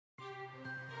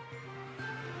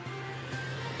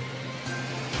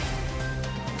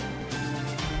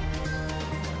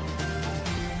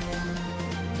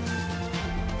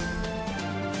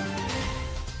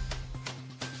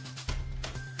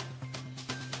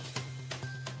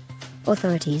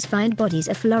Authorities find bodies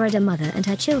of Florida mother and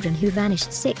her children who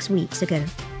vanished 6 weeks ago.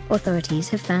 Authorities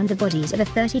have found the bodies of a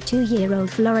 32-year-old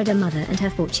Florida mother and her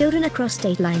 4 children across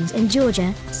state lines in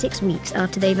Georgia, 6 weeks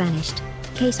after they vanished.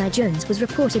 Casei Jones was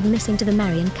reported missing to the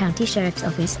Marion County Sheriff's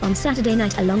Office on Saturday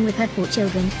night along with her 4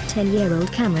 children,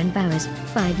 10-year-old Cameron Bowers,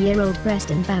 5-year-old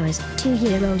Preston Bowers,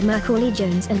 2-year-old Mercalli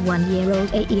Jones and 1-year-old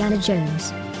Aiyana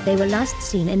Jones. They were last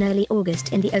seen in early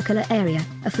August in the Ocala area,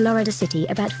 a Florida city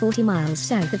about 40 miles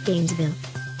south of Gainesville.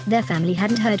 Their family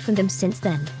hadn't heard from them since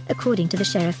then, according to the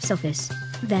sheriff's office.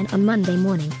 Then on Monday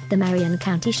morning, the Marion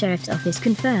County Sheriff's Office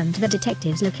confirmed that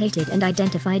detectives located and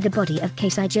identified the body of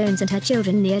Casei Jones and her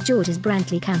children near Georgia's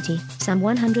Brantley County, some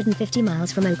 150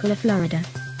 miles from Ocala, Florida.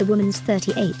 The woman's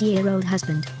 38-year-old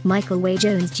husband, Michael Wayne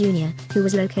Jones Jr., who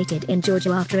was located in Georgia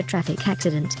after a traffic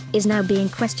accident, is now being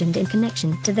questioned in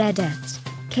connection to their deaths.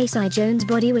 Casei Jones'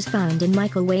 body was found in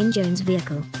Michael Wayne Jones'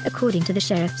 vehicle, according to the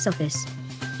sheriff's office.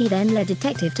 He then led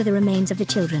detectives to the remains of the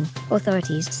children,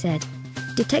 authorities said.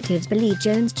 Detectives believe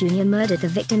Jones Jr. murdered the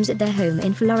victims at their home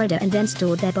in Florida and then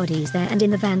stored their bodies there and in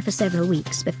the van for several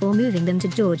weeks before moving them to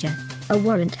Georgia. A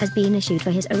warrant has been issued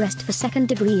for his arrest for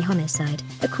second-degree homicide,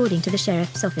 according to the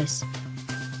sheriff's office.